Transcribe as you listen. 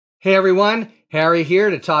Hey everyone, Harry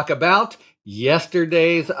here to talk about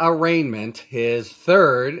yesterday's arraignment, his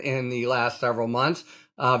third in the last several months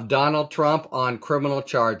of Donald Trump on criminal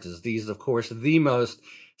charges. These, of course, the most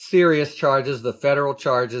serious charges, the federal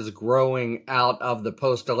charges growing out of the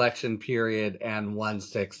post-election period and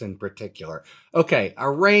 1/6 in particular. Okay,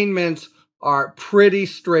 arraignments are pretty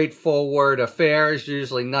straightforward affairs.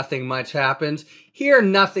 Usually nothing much happens. Here,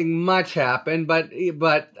 nothing much happened, but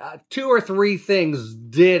two or three things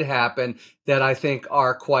did happen that I think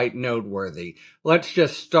are quite noteworthy. Let's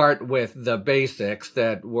just start with the basics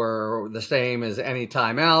that were the same as any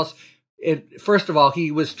time else. First of all,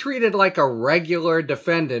 he was treated like a regular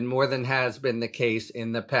defendant more than has been the case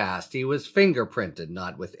in the past. He was fingerprinted,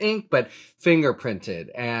 not with ink, but fingerprinted,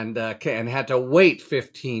 and had to wait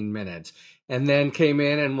 15 minutes. And then came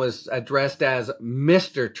in and was addressed as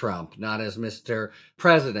Mr. Trump, not as Mr.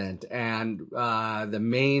 President. And the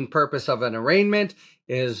main purpose of an arraignment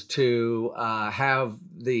is to have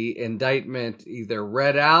the indictment either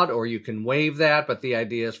read out or you can waive that. But the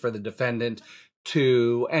idea is for the defendant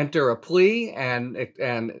to enter a plea and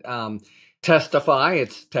testify.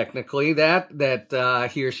 It's technically that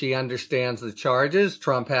he or she understands the charges.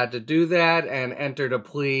 Trump had to do that and entered a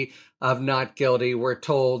plea of not guilty. We're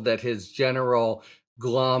told that his general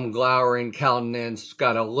glum, glowering countenance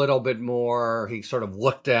got a little bit more. He sort of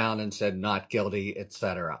looked down and said not guilty,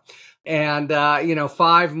 etc. And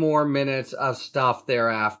 5 more minutes of stuff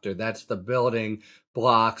thereafter. That's the building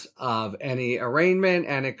blocks of any arraignment,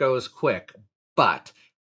 and it goes quick. But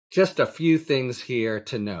just a few things here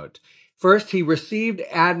to note. First, he received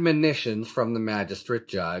admonitions from the magistrate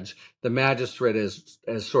judge. The magistrate is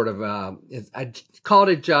sort of I called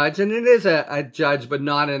a judge, and it is a judge, but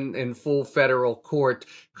not in full federal court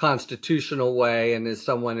constitutional way, and is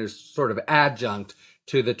someone who's sort of adjunct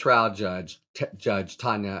to the trial judge, Judge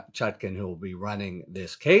Tanya Chutkan, who will be running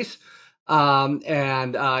this case, and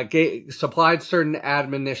supplied certain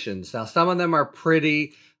admonitions. Now, some of them are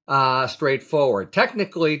pretty straightforward.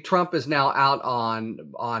 Technically, Trump is now out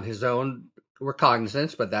on his own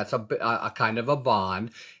recognizance, but that's a kind of a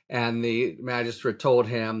bond. And the magistrate told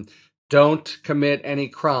him, don't commit any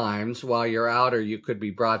crimes while you're out or you could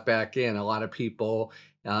be brought back in. A lot of people,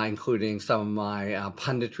 including some of my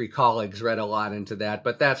punditry colleagues, read a lot into that,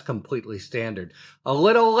 but that's completely standard. A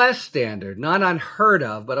little less standard, not unheard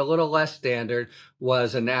of, but a little less standard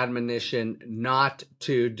was an admonition not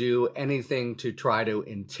to do anything to try to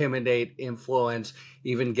intimidate, influence,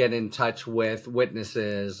 even get in touch with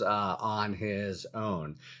witnesses on his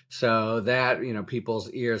own. So that,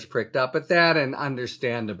 people's ears pricked up at that, and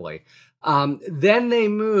understandably. Then they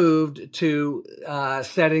moved to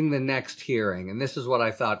setting the next hearing, and this is what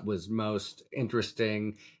I thought was most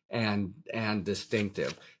interesting and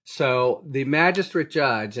distinctive. So the magistrate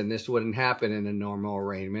judge, and this wouldn't happen in a normal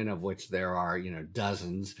arraignment, of which there are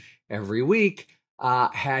dozens every week,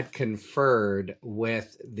 had conferred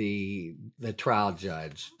with the trial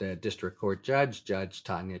judge, the district court judge, Judge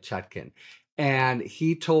Tanya Chutkan, and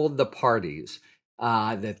he told the parties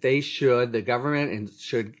that the government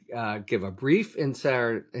should give a brief in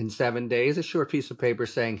 7 days, a short piece of paper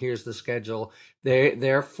saying, here's the schedule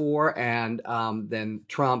therefore, and then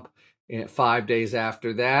Trump 5 days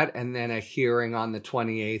after that, and then a hearing on the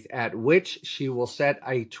 28th, at which she will set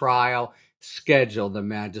a trial schedule, the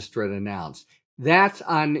magistrate announced. That's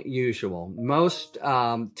unusual. Most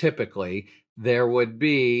typically, there would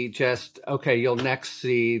be just, okay, you'll next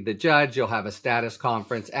see the judge, you'll have a status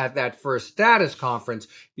conference. At that first status conference,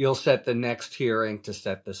 you'll set the next hearing to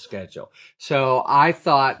set the schedule. So I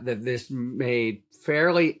thought that this made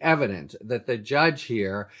fairly evident that the judge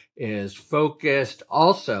here is focused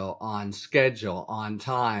also on schedule, on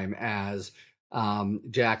time, as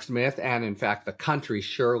Jack Smith and, in fact, the country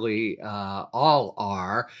surely all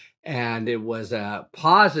are. And it was a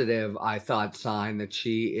positive, I thought, sign that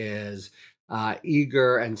she is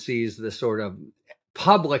eager and sees the sort of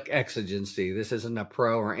public exigency. This isn't a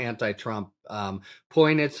pro or anti-Trump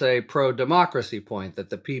point. It's a pro-democracy point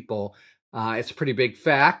that the people, it's a pretty big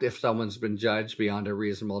fact if someone's been judged beyond a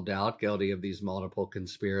reasonable doubt guilty of these multiple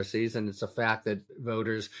conspiracies. And it's a fact that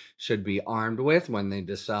voters should be armed with when they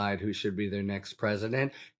decide who should be their next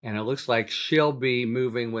president. And it looks like she'll be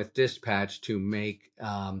moving with dispatch to make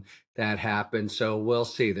that happen. So we'll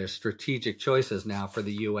see. There's strategic choices now for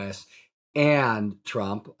the U.S. and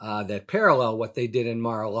Trump that parallel what they did in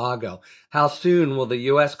Mar-a-Lago. How soon will the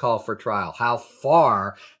U.S. call for trial? How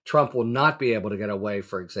far Trump will not be able to get away,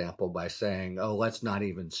 for example, by saying, oh, let's not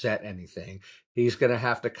even set anything. He's going to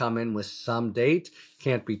have to come in with some date,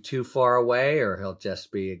 can't be too far away, or he'll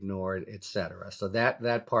just be ignored, etc. So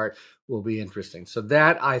that part will be interesting. So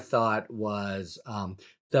that I thought was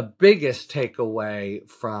the biggest takeaway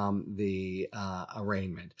from the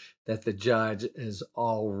arraignment, that the judge is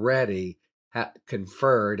already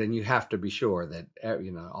conferred, and you have to be sure that,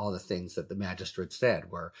 you know, all the things that the magistrate said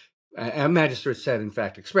were, a magistrate said, in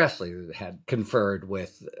fact, expressly that it had conferred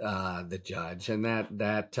with the judge, and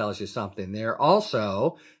that tells you something there.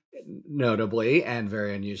 Also, notably and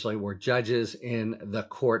very unusually, were judges in the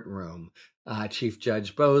courtroom. Chief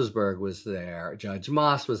Judge Boasberg was there. Judge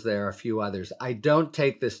Moss was there. A few others. I don't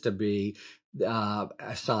take this to be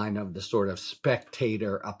a sign of the sort of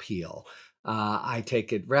spectator appeal. I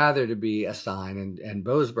take it rather to be a sign, and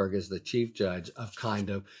Boasberg is the chief judge, of kind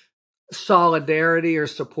of solidarity or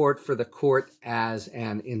support for the court as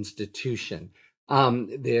an institution.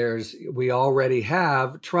 We already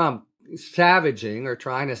have Trump savaging or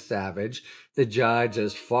trying to savage the judge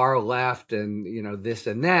as far left and, you know, this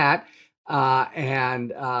and that. And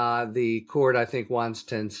the court, I think, wants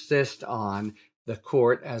to insist on the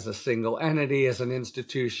court as a single entity, as an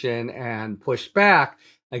institution, and push back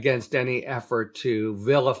against any effort to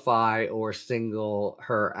vilify or single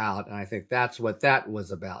her out. And I think that's what that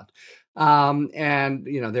was about. And,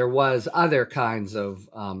 you know, there was other kinds of,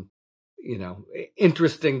 you know,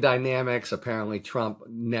 interesting dynamics. Apparently, Trump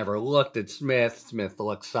never looked at Smith. Smith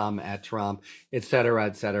looked some at Trump, et cetera,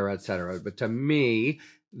 et cetera, et cetera. But to me,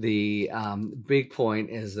 the big point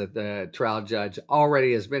is that the trial judge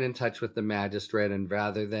already has been in touch with the magistrate, and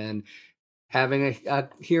rather than having a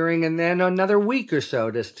hearing and then another week or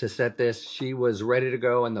so to set this, she was ready to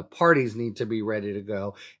go, and the parties need to be ready to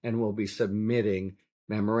go, and will be submitting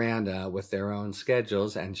memoranda with their own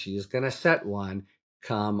schedules, and she's going to set one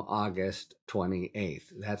come August 28th.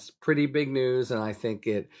 That's pretty big news, and I think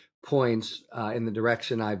it points in the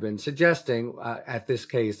direction I've been suggesting at this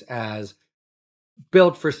case as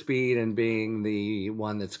built for speed and being the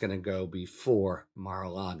one that's going to go before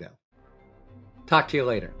Mar-a-Lago. Talk to you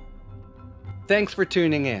later. Thanks for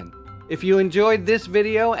tuning in. If you enjoyed this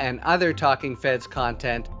video and other Talking Feds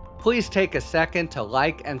content, please take a second to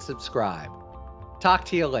like and subscribe. Talk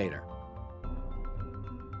to you later.